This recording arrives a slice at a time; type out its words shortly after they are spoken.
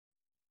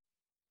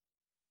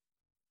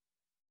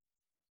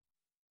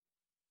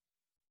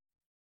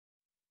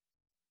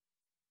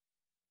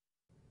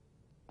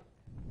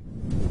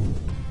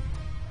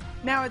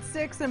Now at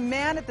 6, a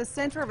man at the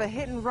center of a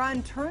hit and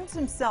run turns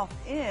himself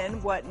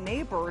in, what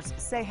neighbors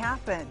say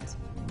happened.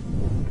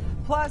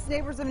 Plus,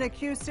 neighbors of an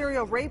accused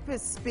serial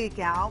rapist speak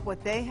out,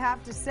 what they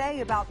have to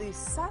say about the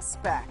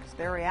suspect,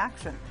 their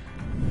reaction.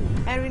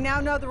 And we now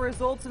know the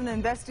results of an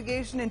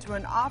investigation into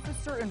an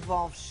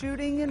officer-involved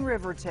shooting in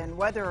Riverton.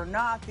 Whether or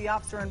not the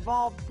officer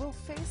involved will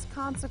face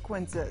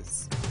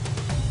consequences.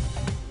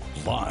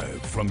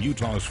 Live from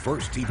Utah's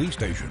first TV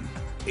station,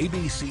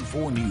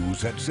 ABC4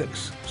 News at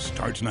 6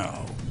 starts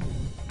now.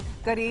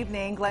 Good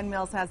evening. Glenn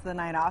Mills has the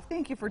night off.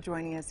 Thank you for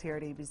joining us here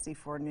at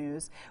ABC4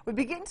 News. We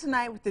begin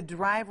tonight with the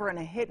driver in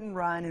a hit and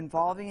run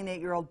involving an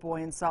 8-year-old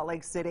boy in Salt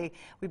Lake City.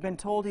 We've been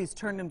told he's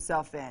turned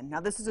himself in.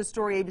 Now, this is a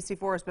story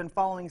ABC4 has been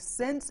following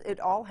since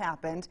it all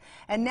happened.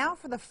 And now,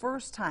 for the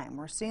first time,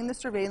 we're seeing the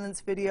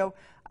surveillance video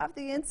of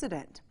the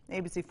incident.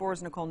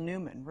 ABC4's Nicole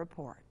Newman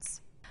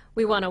reports.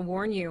 We want to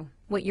warn you,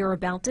 what you're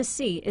about to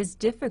see is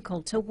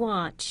difficult to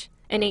watch.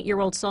 An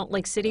 8-year-old Salt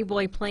Lake City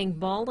boy playing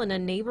ball in a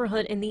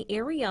neighborhood in the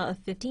area of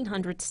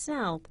 1500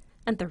 South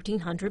and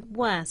 1300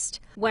 West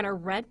when a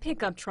red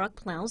pickup truck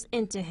plows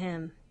into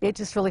him. It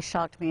just really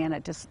shocked me, and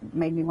it just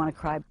made me want to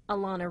cry.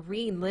 Alana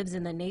Reed lives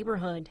in the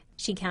neighborhood.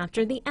 She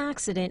captured the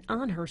accident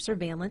on her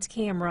surveillance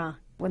camera.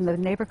 When the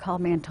neighbor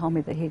called me and told me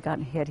that he had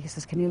gotten hit, he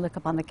says, "Can you look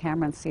up on the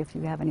camera and see if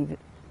you have any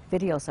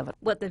videos of it?"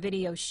 What the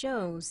video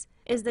shows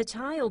is the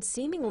child,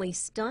 seemingly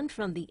stunned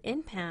from the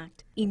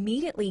impact,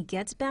 immediately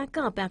gets back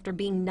up after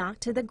being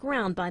knocked to the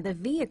ground by the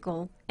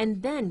vehicle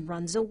and then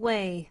runs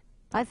away.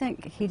 I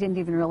think he didn't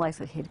even realize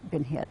that he'd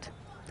been hit,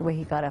 the way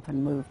he got up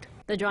and moved.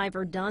 The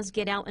driver does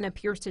get out and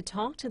appears to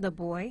talk to the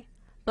boy,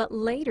 but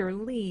later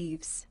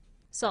leaves.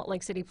 Salt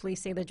Lake City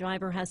police say the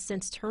driver has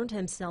since turned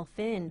himself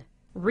in.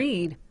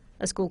 Reed,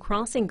 a school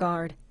crossing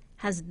guard,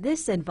 has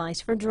this advice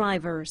for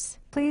drivers.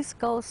 Please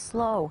go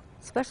slow,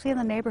 especially in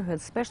the neighborhood,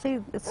 especially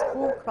at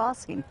school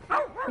crossing.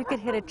 You could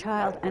hit a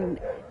child, and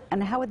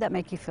how would that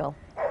make you feel?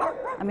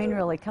 I mean,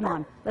 really, come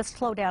on. Let's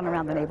slow down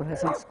around the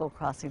neighborhoods and school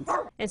crossings.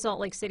 In Salt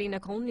Lake City,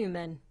 Nicole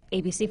Newman,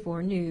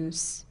 ABC4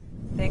 News.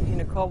 Thank you,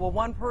 Nicole. Well,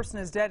 one person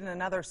is dead and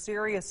another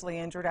seriously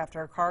injured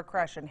after a car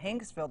crash in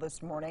Hanksville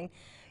this morning.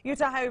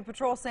 Utah Highway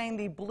Patrol saying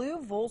the blue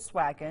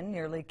Volkswagen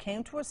nearly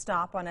came to a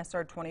stop on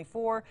SR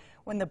 24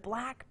 when the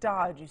black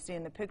Dodge you see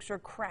in the picture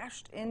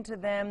crashed into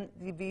them,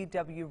 the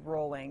VW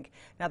rolling.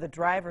 Now, the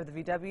driver of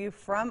the VW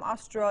from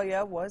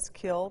Australia was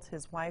killed.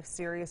 His wife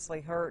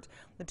seriously hurt.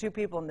 The two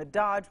people in the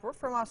Dodge were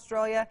from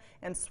Australia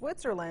and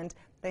Switzerland.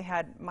 They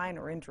had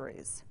minor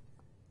injuries.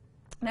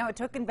 Now, it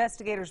took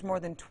investigators more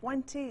than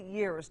 20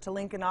 years to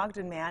link an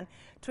Ogden man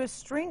to a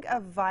string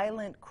of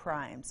violent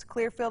crimes.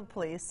 Clearfield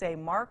police say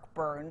Mark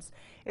Burns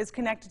is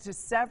connected to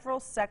several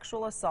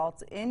sexual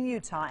assaults in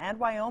Utah and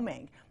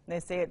Wyoming. They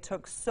say it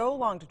took so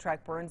long to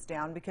track Burns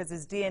down because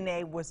his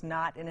DNA was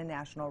not in a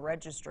national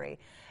registry.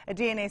 A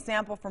DNA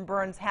sample from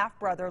Burns'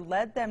 half-brother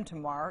led them to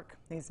Mark.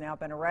 He's now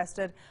been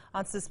arrested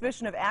on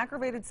suspicion of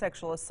aggravated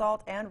sexual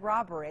assault and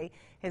robbery.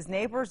 His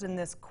neighbors in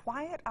this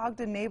quiet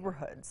Ogden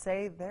neighborhood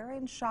say they're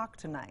in shock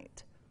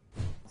tonight.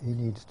 He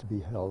needs to be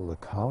held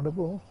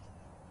accountable.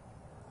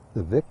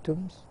 The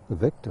victims,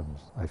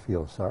 I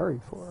feel sorry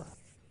for.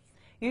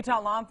 Utah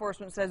law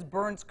enforcement says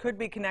Burns could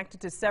be connected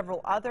to several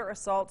other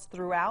assaults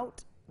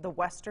throughout the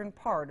western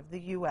part of the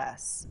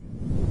U.S.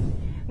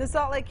 The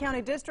Salt Lake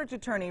County District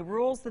Attorney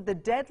rules that the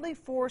deadly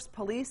force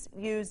police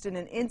used in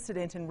an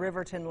incident in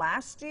Riverton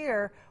last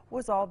year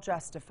was all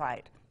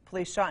justified.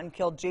 Police shot and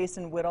killed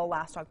Jason Whittle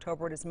last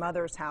October at his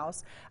mother's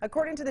house.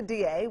 According to the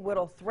DA,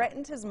 Whittle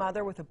threatened his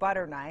mother with a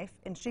butter knife,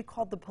 and she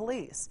called the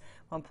police.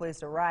 When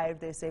police arrived,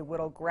 they say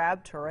Whittle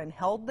grabbed her and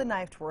held the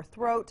knife to her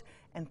throat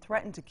and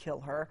threatened to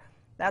kill her.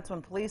 That's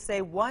when police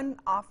say one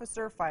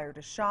officer fired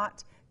a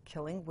shot,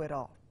 killing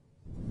Whittle.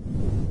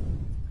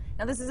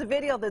 Now, this is a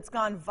video that's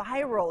gone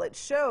viral. It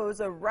shows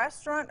a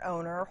restaurant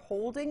owner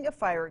holding a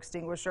fire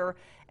extinguisher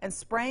and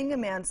spraying a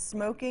man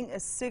smoking a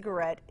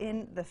cigarette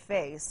in the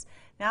face.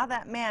 Now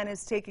that man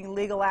is taking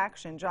legal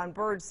action. John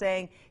Bird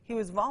saying he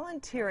was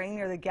volunteering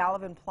near the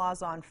Gallivan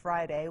Plaza on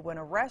Friday when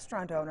a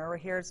restaurant owner,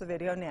 here's the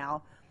video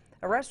now,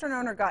 a restaurant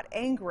owner got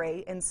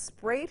angry and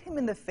sprayed him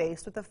in the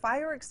face with a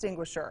fire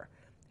extinguisher.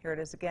 Here it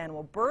is again.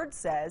 Well, Bird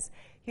says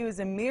he was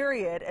a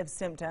myriad of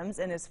symptoms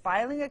and is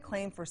filing a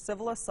claim for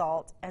civil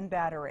assault and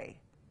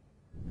battery.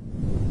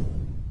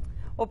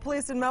 Well,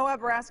 police in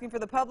Moab are asking for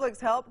the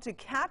public's help to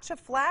catch a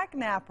flag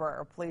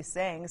napper. Police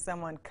saying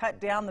someone cut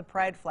down the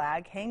pride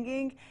flag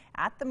hanging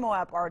at the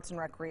Moab Arts and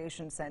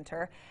Recreation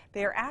Center.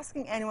 They are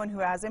asking anyone who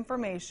has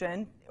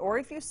information or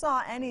if you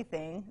saw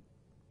anything,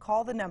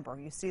 call the number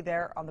you see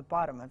there on the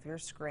bottom of your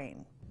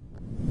screen.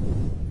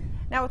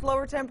 Now, with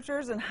lower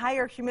temperatures and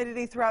higher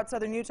humidity throughout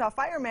southern Utah,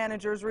 fire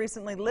managers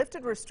recently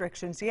lifted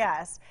restrictions,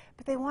 yes,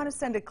 but they want to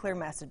send a clear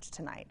message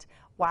tonight.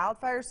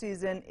 Wildfire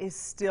season is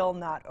still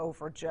not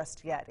over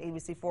just yet.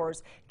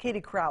 ABC4's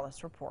Katie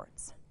Crowlis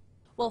reports.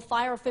 Well,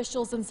 fire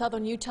officials in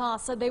southern Utah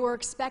said they were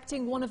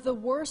expecting one of the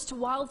worst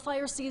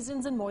wildfire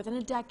seasons in more than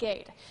a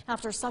decade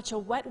after such a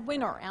wet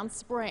winter and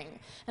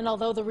spring. And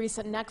although the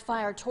recent neck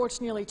fire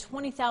torched nearly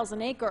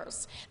 20,000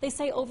 acres, they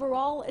say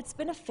overall it's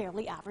been a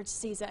fairly average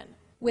season.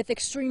 With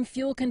extreme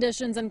fuel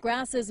conditions and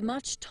grasses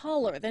much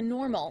taller than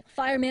normal,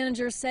 fire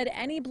managers said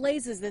any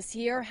blazes this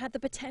year had the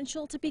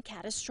potential to be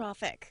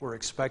catastrophic. We're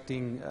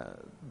expecting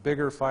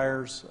bigger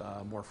fires,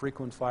 more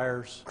frequent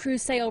fires.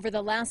 Crews say over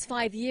the last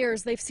 5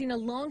 years, they've seen a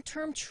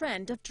long-term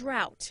trend of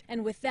drought.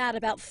 And with that,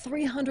 about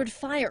 300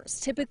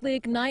 fires typically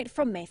ignite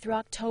from May through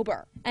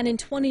October. And in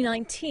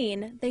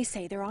 2019, they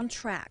say they're on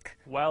track.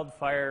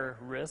 Wildfire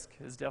risk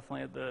is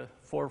definitely at the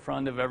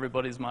forefront of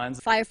everybody's minds.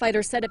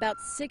 Firefighters said about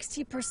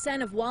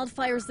 60% of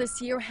wildfires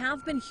this year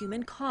have been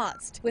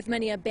human-caused, with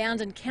many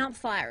abandoned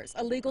campfires,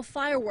 illegal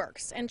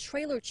fireworks, and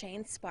trailer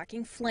chains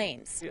sparking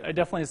flames. I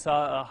definitely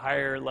saw a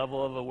higher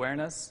level of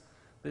awareness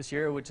this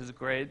year, which is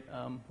great.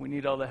 We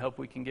need all the help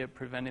we can get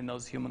preventing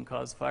those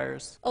human-caused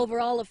fires.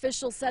 Overall,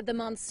 officials said the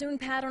monsoon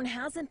pattern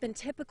hasn't been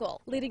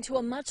typical, leading to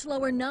a much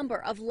lower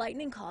number of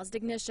lightning-caused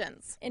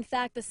ignitions. In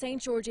fact, the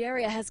St. George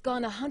area has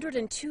gone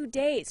 102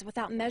 days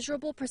without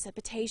measurable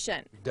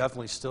precipitation. We've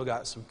definitely still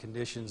got some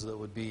conditions that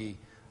would be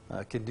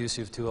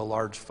conducive to a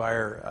large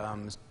fire,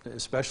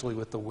 especially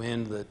with the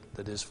wind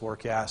that is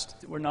forecast.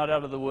 We're not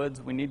out of the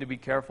woods. We need to be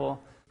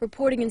careful.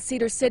 Reporting in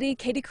Cedar City,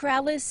 Katie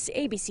Corrales,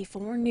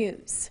 ABC4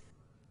 News.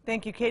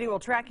 Thank you, Katie. Well,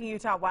 tracking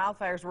Utah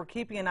wildfires, we're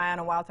keeping an eye on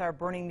a wildfire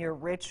burning near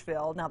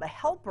Richfield. Now, the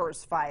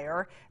Helpers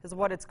Fire is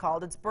what it's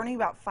called. It's burning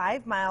about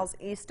 5 miles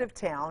east of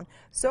town.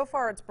 So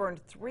far, it's burned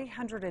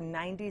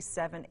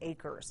 397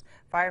 acres.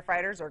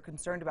 Firefighters are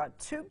concerned about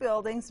 2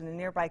 buildings and a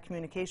nearby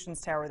communications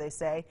tower, they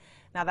say.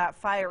 Now, that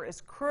fire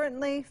is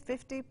currently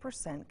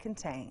 50%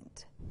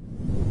 contained.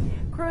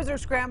 Crews are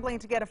scrambling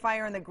to get a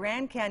fire in the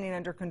Grand Canyon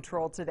under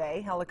control today.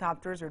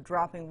 Helicopters are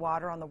dropping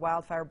water on the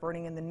wildfire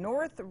burning in the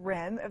north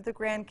rim of the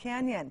Grand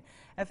Canyon.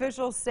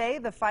 Officials say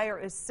the fire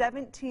is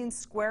 17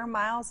 square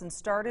miles and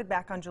started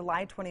back on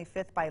July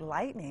 25th by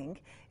lightning.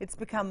 It's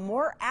become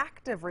more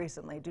active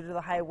recently due to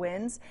the high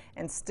winds,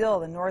 and still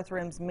the north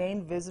rim's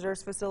main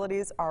visitors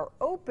facilities are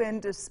open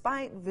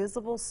despite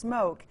visible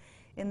smoke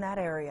in that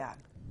area.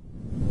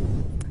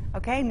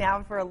 Okay,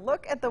 now for a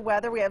look at the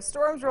weather. We have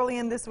storms rolling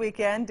in this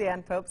weekend.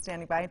 Dan Pope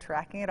standing by and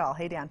tracking it all.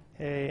 Hey, Dan.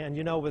 Hey, and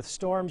you know, with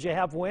storms, you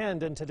have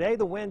wind, and today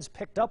the winds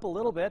picked up a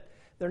little bit.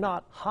 They're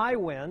not high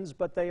winds,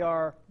 but they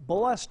are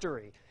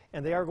blustery,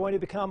 and they are going to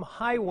become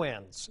high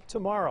winds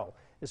tomorrow,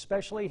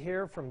 especially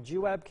here from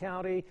Juab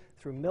County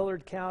through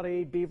Millard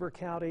County, Beaver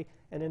County,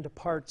 and into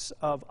parts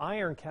of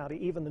Iron County,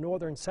 even the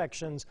northern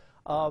sections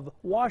of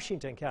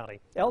Washington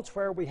County.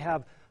 Elsewhere, we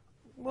have,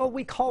 well,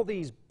 we call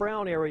these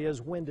brown areas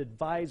wind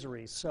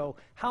advisories. So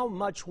how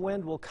much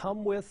wind will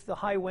come with the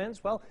high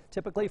winds? Well,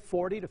 typically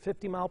 40 to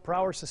 50 mile per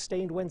hour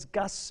sustained winds,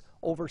 gusts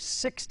over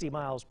 60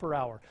 miles per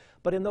hour.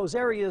 But in those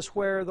areas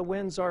where the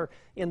winds are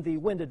in the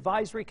wind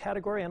advisory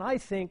category, and I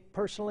think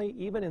personally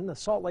even in the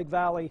Salt Lake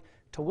Valley,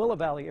 Tooele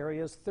Valley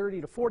areas, 30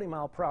 to 40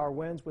 mile per hour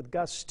winds with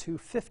gusts to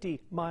 50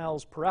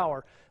 miles per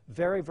hour,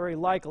 very, very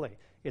likely.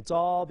 It's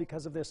all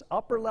because of this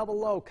upper level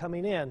low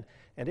coming in,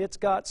 and it's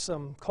got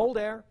some cold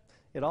air.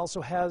 It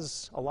also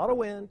has a lot of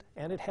wind,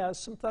 and it has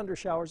some thunder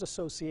showers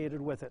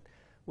associated with it.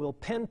 We'll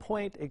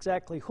pinpoint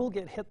exactly who'll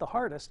get hit the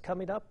hardest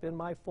coming up in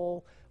my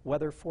full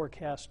weather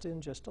forecast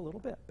in just a little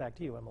bit. Back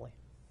to you, Emily.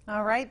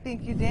 All right,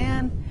 thank you,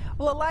 Dan.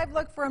 Well, a live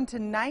look from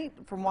tonight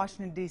from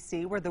Washington,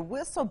 D.C., where the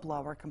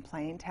whistleblower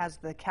complaint has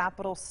the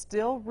Capitol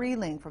still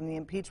reeling from the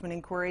impeachment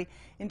inquiry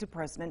into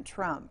President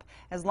Trump.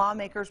 As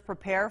lawmakers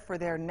prepare for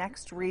their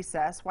next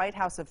recess, White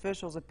House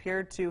officials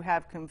appeared to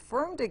have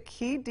confirmed a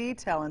key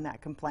detail in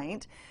that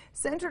complaint,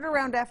 centered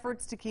around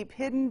efforts to keep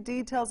hidden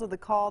details of the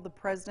call the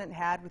president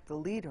had with the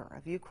leader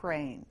of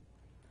Ukraine.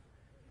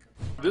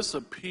 This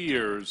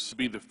appears to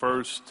be the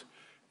first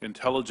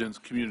intelligence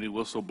community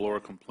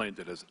whistleblower complaint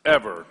that has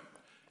ever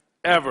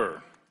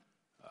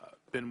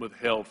been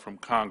withheld from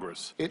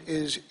Congress. It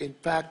is, in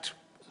fact,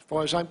 as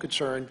far as I'm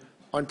concerned,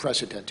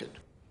 unprecedented.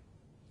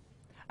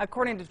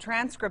 According to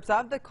transcripts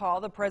of the call,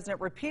 the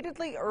president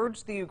repeatedly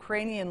urged the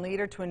Ukrainian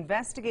leader to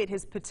investigate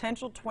his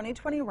potential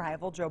 2020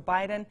 rival, Joe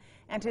Biden,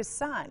 and his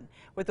son,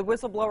 with the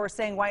whistleblower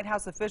saying White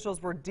House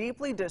officials were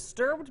deeply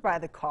disturbed by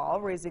the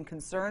call, raising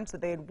concerns that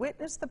they had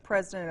witnessed the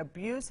president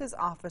abuse his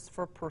office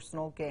for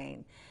personal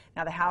gain.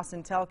 Now, the House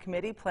Intel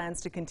Committee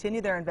plans to continue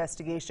their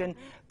investigation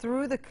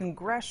through the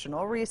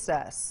congressional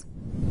recess.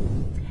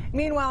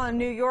 Meanwhile, in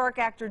New York,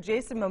 actor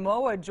Jason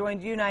Momoa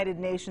joined United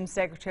Nations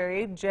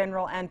Secretary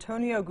General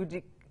Antonio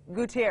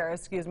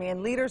Guterres,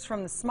 and leaders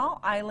from the small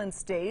island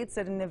states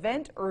at an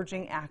event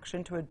urging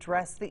action to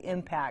address the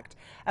impact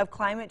of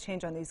climate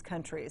change on these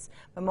countries.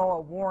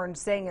 Momoa warned,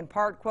 saying in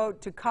part, quote,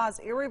 "To cause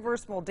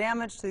irreversible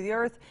damage to the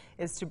earth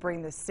is to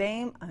bring the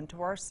same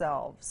unto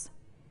ourselves."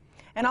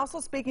 And also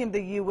speaking of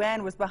the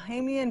UN, was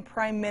Bahamian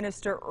Prime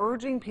Minister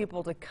urging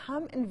people to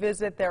come and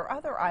visit their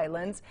other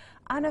islands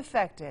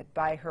unaffected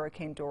by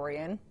Hurricane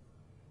Dorian.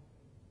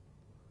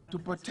 To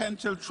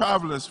potential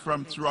travelers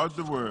from throughout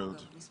the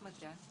world,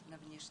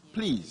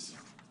 please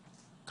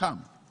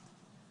come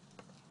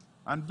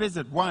and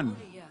visit one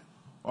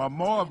or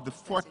more of the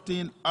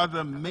 14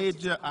 other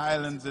major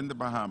islands in the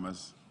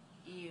Bahamas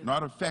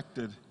not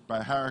affected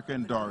by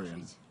Hurricane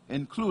Dorian,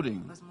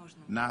 including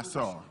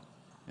Nassau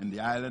and the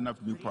island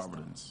of New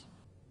Providence.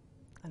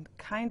 And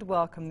kind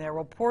welcome there.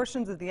 Well,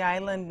 portions of the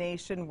island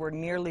nation were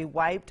nearly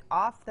wiped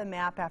off the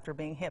map after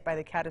being hit by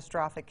the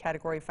catastrophic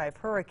Category 5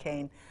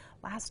 hurricane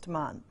last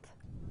month.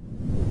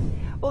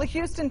 Well, a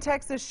Houston,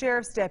 Texas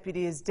sheriff's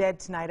deputy is dead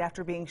tonight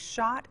after being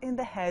shot in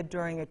the head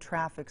during a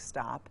traffic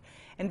stop.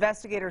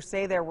 Investigators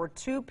say there were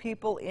two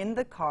people in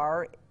the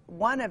car.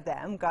 One of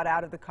them got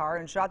out of the car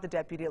and shot the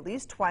deputy at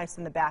least twice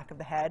in the back of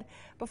the head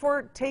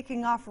before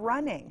taking off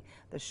running.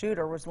 The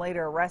shooter was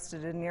later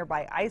arrested in a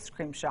nearby ice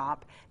cream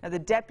shop. Now, the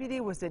deputy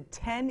was a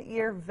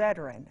 10-year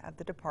veteran of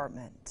the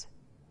department.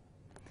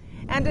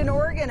 And in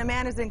Oregon, a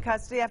man is in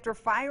custody after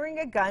firing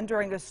a gun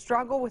during a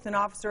struggle with an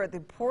officer at the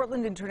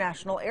Portland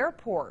International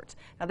Airport.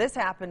 Now, this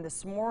happened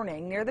this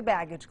morning near the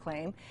baggage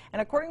claim,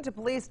 and according to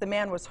police, the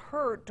man was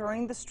hurt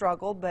during the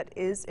struggle but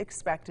is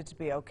expected to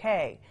be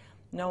okay.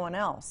 No one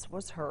else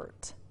was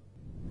hurt.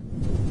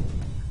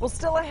 Well,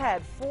 still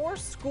ahead, 4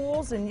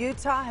 schools in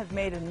Utah have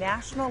made a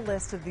national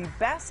list of the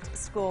best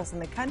schools in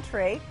the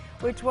country.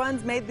 Which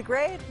ones made the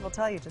grade? We'll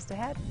tell you just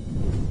ahead.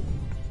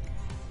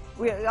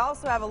 We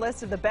also have a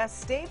list of the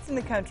best states in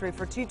the country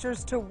for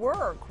teachers to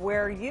work,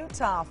 where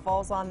Utah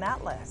falls on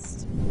that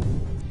list.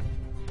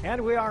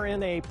 And we are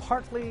in a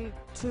partly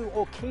to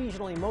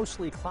occasionally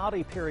mostly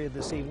cloudy period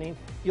this evening.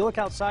 You look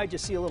outside, you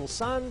see a little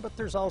sun, but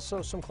there's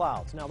also some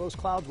clouds. Now, those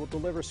clouds will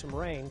deliver some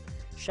rain,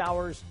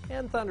 showers,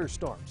 and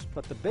thunderstorms.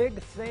 But the big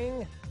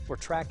thing, we're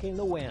tracking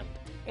the wind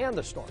and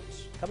the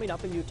storms. Coming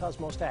up in Utah's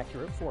most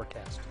accurate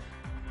forecast.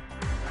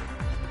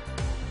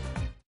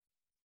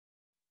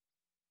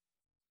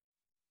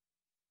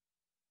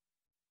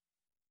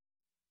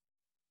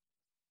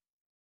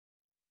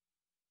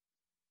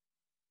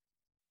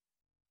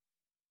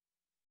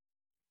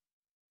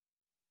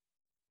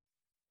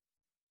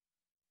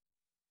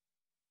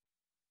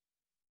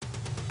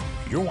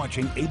 You're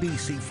watching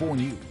ABC4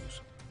 News.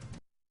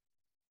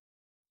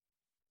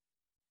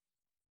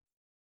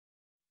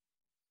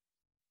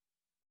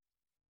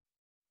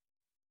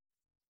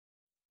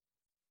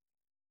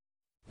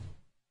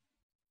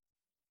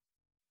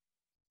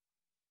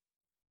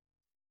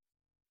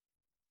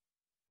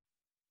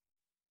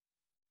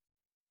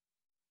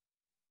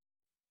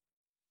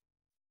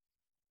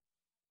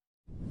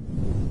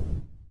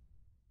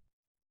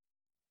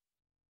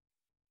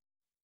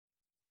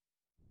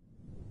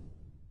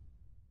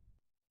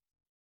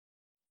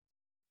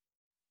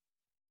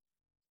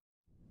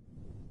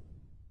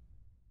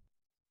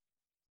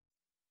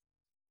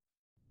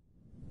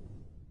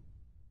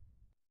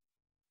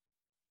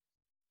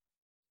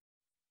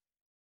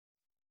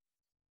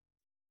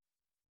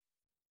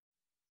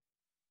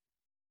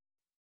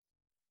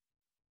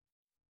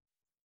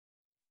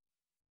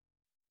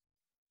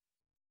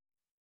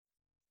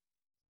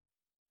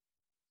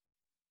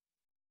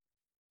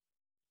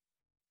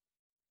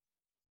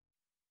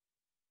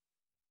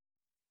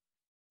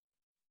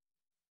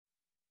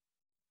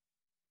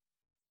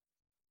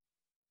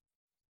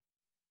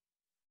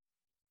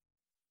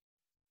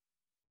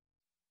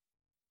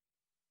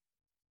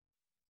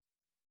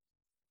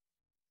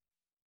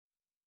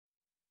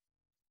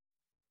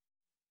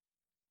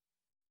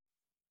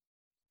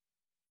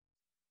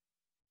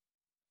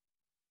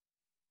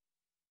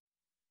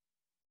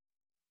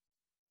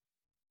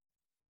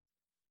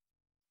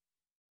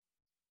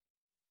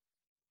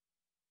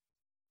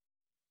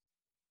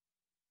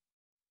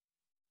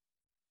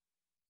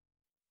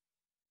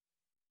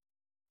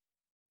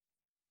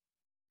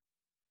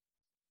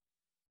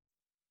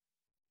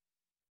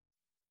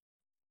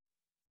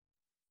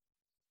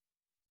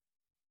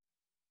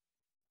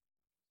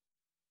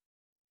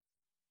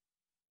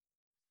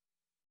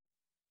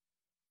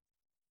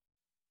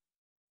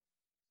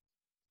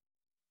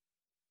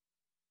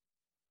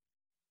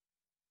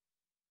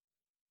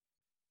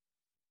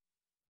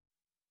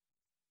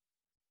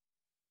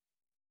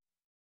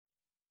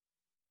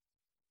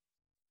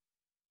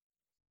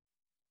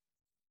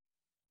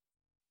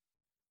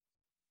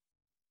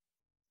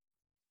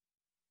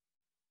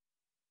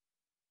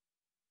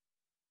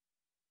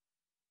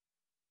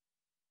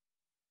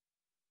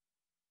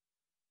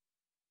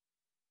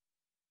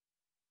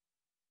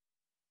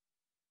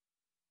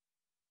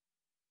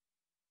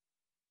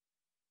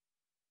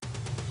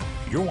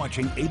 You're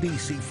watching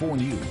ABC4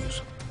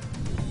 News.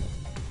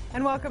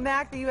 And welcome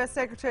back. The U.S.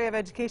 Secretary of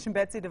Education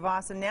Betsy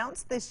DeVos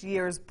announced this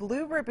year's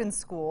Blue Ribbon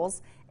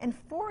schools, and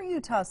 4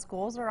 Utah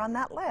schools are on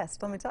that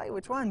list. Let me tell you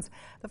which ones.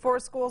 The 4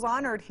 schools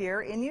honored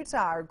here in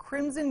Utah are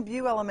Crimson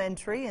View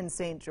Elementary in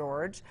St.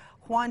 George,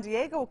 Juan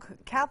Diego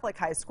Catholic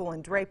High School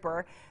in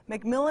Draper,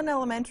 McMillan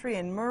Elementary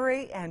in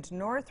Murray, and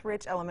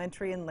Northridge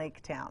Elementary in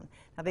Laketown.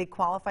 Now, they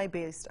qualify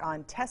based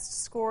on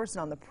test scores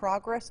and on the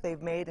progress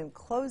they've made in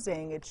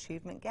closing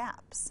achievement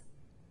gaps.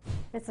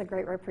 It's a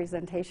great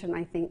representation,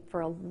 I think,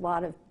 for a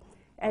lot of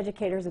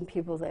educators and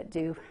people that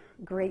do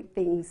great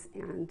things,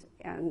 and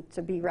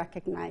to be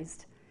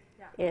recognized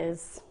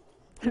is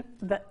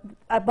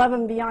above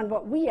and beyond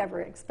what we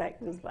ever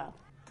expect as well.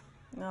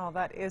 Oh,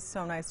 that is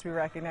so nice to be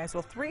recognized.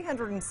 Well,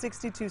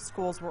 362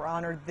 schools were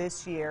honored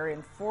this year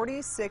in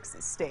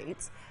 46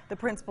 states. The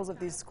principals of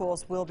these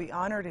schools will be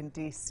honored in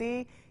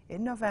D.C.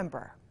 in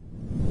November.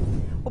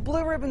 Well,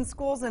 blue ribbon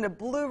schools and a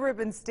blue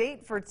ribbon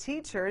state for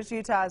teachers.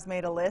 Utah has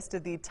made a list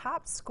of the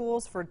top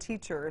schools for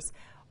teachers.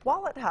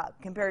 Wallet Hub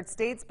compared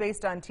states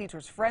based on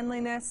teachers'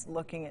 friendliness,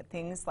 looking at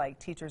things like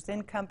teachers'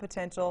 income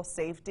potential,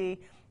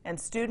 safety, and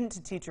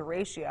student-to-teacher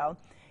ratio.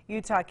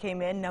 Utah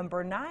came in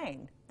number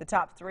 9. The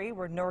top 3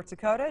 were North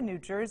Dakota, New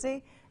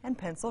Jersey, and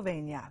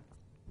Pennsylvania.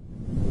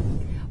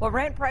 Well,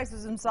 rent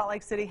prices in Salt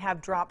Lake City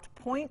have dropped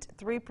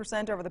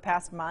 0.3% over the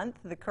past month.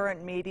 The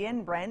current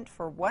median rent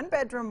for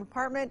one-bedroom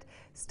apartment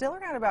still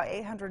around about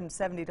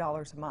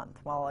 $870 a month,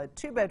 while a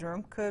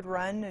 2-bedroom could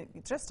run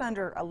just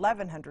under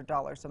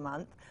 $1,100 a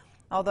month.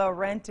 Although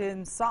rent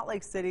in Salt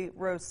Lake City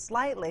rose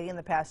slightly in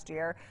the past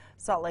year,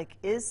 Salt Lake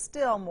is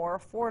still more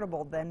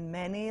affordable than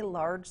many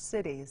large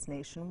cities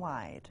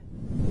nationwide.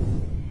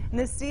 And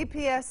the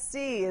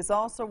CPSC is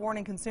also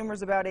warning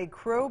consumers about a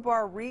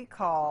crowbar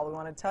recall we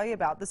want to tell you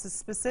about. This is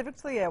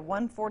specifically a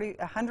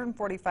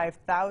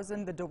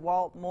 $145,000, the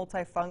DeWalt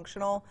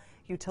multifunctional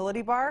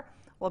utility bar.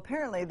 Well,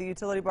 apparently the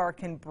utility bar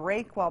can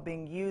break while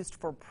being used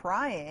for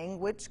prying,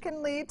 which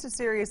can lead to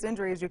serious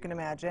injuries, you can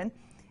imagine.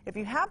 If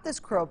you have this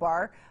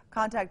crowbar,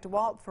 contact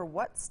DeWalt for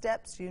what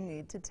steps you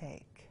need to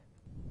take.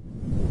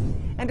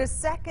 And a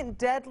second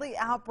deadly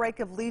outbreak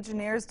of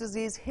Legionnaire's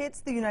disease hits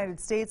the United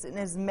States in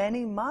as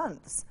many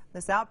months.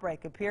 This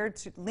outbreak appeared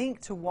to link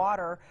to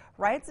water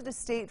riots at a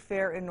state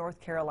fair in North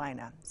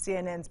Carolina.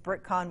 CNN's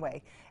Britt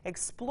Conway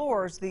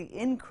explores the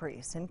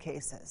increase in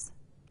cases.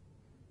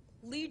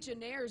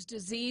 Legionnaire's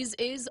disease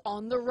is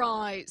on the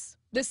rise.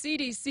 The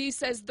CDC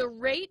says the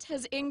rate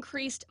has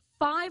increased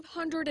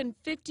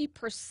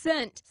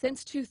 550%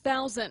 since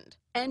 2000,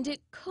 and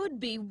it could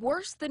be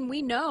worse than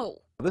we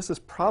know. This is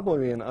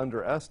probably an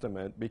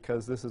underestimate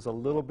because this is a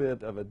little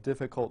bit of a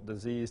difficult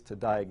disease to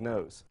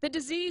diagnose. The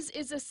disease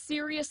is a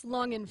serious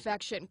lung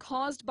infection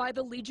caused by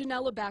the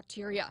Legionella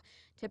bacteria,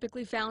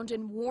 typically found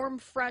in warm,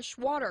 fresh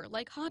water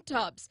like hot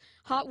tubs,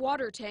 hot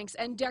water tanks,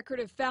 and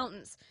decorative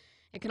fountains.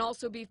 It can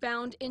also be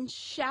found in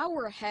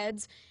shower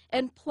heads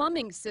and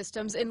plumbing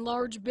systems in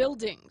large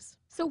buildings.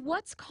 So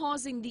what's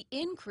causing the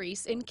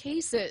increase in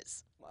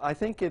cases? I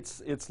think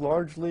it's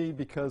largely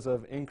because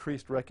of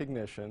increased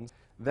recognition.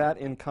 That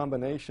in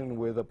combination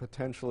with a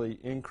potentially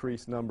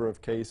increased number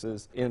of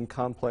cases in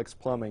complex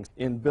plumbing,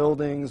 in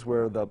buildings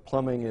where the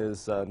plumbing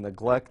is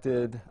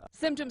neglected.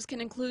 Symptoms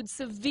can include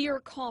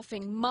severe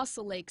coughing,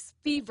 muscle aches,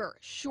 fever,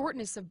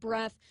 shortness of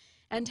breath,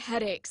 and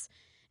headaches.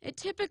 It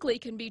typically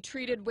can be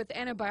treated with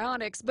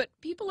antibiotics, but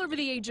people over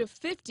the age of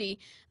 50,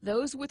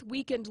 those with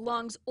weakened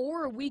lungs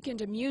or a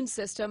weakened immune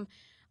system,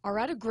 are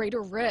at a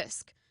greater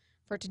risk.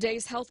 For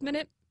today's Health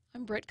Minute,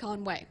 I'm Britt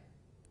Conway.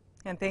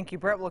 And thank you,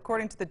 Brett. Well,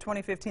 according to the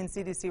 2015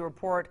 CDC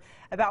report,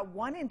 about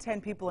 1 in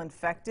 10 people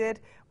infected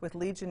with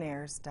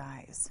Legionnaire's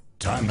dies.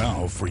 Time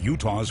now for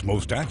Utah's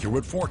most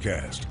accurate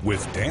forecast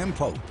with Dan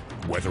Pope,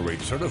 Weather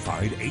Rate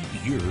certified 8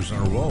 years in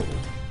a row.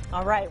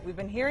 All right, we've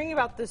been hearing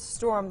about this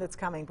storm that's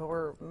coming,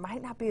 but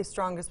might not be as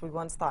strong as we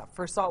once thought,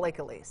 for Salt Lake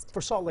at least.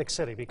 For Salt Lake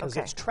City, because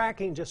it's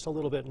tracking just a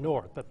little bit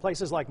north, but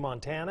places like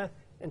Montana,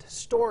 an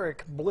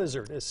historic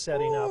blizzard is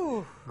setting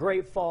up.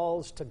 Great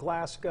Falls to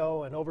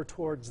Glasgow and over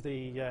towards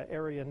the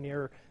area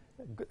near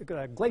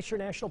Glacier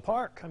National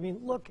Park. I mean,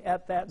 look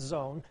at that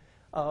zone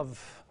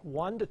of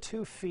 1 to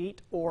 2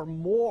 feet or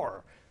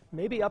more,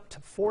 maybe up to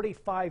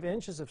 45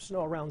 inches of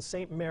snow around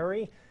St.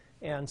 Mary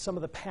and some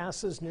of the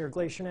passes near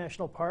Glacier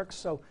National Park.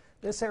 So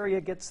this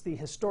area gets the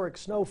historic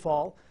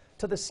snowfall.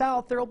 To the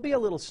south, there'll be a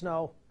little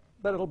snow,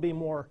 but it'll be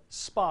more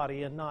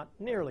spotty and not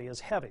nearly as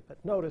heavy. But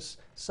notice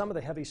some of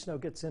the heavy snow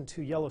gets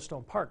into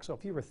Yellowstone Park. So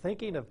if you were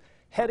thinking of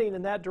heading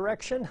in that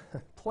direction,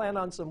 plan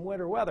on some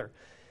winter weather.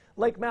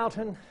 Lake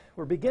Mountain,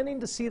 we're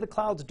beginning to see the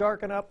clouds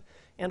darken up,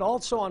 and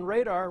also on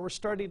radar, we're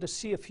starting to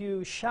see a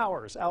few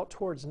showers out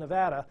towards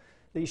Nevada.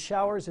 These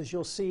showers, as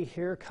you'll see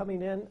here,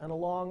 coming in and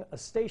along a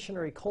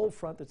stationary cold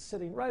front that's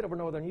sitting right over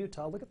northern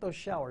Utah. Look at those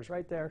showers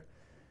right there.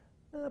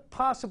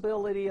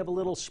 Possibility of a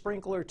little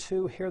sprinkle or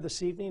two here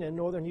this evening in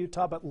northern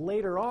Utah, but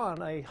later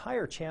on a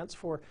higher chance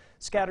for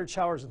scattered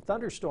showers and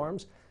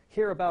thunderstorms.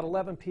 Here about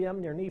 11 p.m.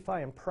 near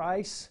Nephi and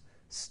Price.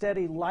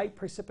 Steady light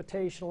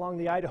precipitation along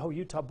the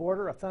Idaho-Utah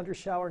border, a thunder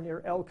shower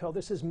near Elko.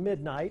 This is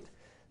midnight.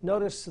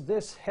 Notice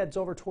this heads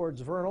over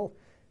towards Vernal,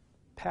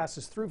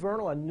 passes through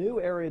Vernal. A new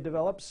area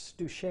develops,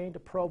 Duchesne to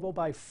Provo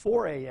by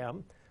 4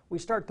 a.m. We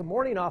start the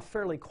morning off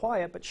fairly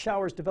quiet, but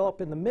showers develop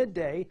in the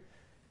midday,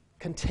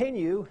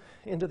 continue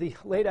into the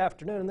late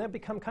afternoon, and then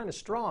become kind of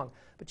strong.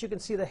 But you can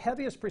see the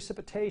heaviest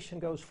precipitation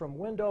goes from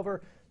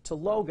Wendover to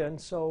Logan,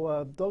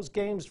 so those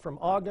games from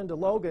Ogden to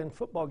Logan,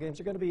 football games,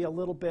 are going to be a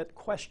little bit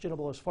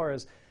questionable as far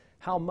as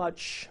how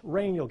much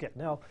rain you'll get.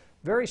 Now,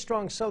 very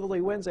strong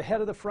southerly winds ahead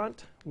of the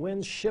front.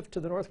 Winds shift to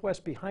the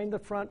northwest behind the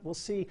front. We'll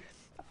see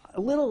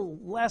A little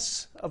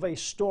less of a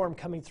storm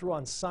coming through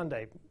on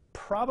Sunday.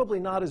 Probably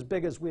not as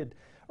big as we had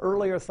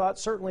earlier thought.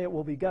 Certainly it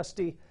will be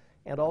gusty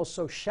and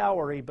also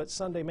showery, but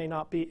Sunday may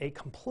not be a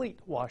complete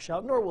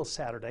washout, nor will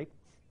Saturday.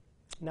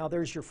 Now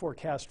there's your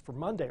forecast for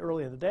Monday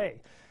early in the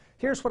day.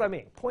 Here's what I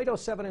mean.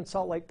 0.07 in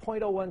Salt Lake,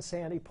 0.01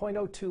 Sandy,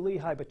 0.02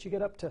 Lehigh, but you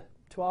get up to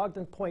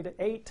Ogden,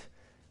 0.8,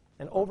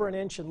 and over an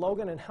inch in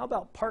Logan. And how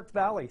about Park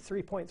Valley,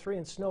 3.3,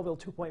 and Snowville,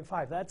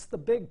 2.5. That's the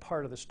big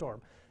part of the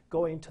storm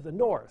going to the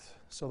north.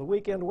 So the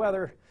weekend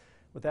weather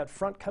with that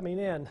front coming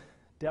in,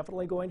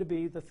 definitely going to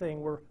be the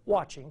thing we're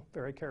watching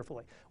very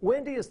carefully.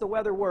 Windy is the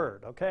weather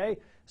word, okay?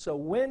 So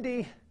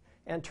windy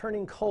and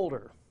turning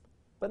colder,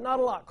 but not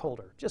a lot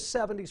colder. Just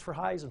 70s for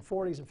highs and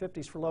 40s and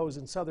 50s for lows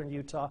in southern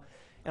Utah.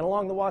 And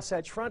along the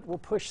Wasatch Front, we'll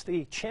push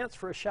the chance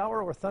for a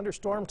shower or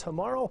thunderstorm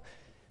tomorrow,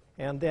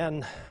 and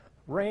then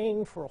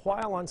rain for a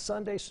while on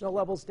Sunday. Snow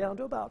levels down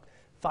to about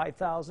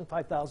 5,000,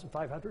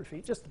 5,500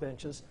 feet, just the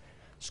benches.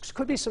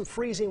 Could be some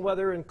freezing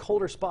weather in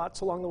colder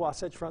spots along the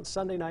Wasatch Front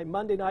Sunday night.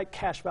 Monday night,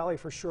 Cache Valley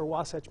for sure.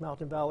 Wasatch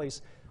Mountain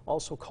Valley's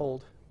also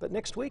cold. But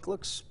next week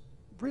looks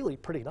really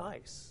pretty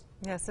nice.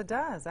 Yes, it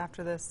does,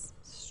 after this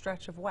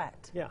stretch of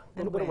wet. Yeah, a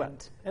little bit of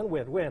wet. And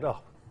wind. Oh,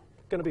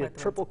 going to be a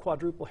triple,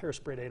 quadruple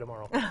hairspray day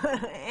tomorrow.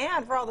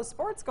 And for all the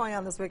sports going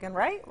on this weekend,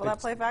 right? Will that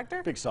play a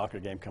factor? Big soccer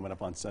game coming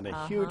up on Sunday.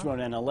 Huge one,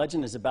 and a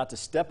legend is about to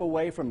step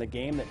away from the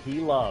game that he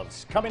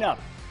loves. Coming up,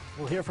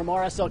 we'll hear from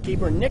RSL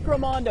keeper Nick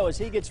Raimondo as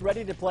he gets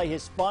ready to play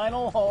his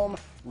final home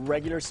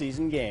regular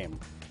season game.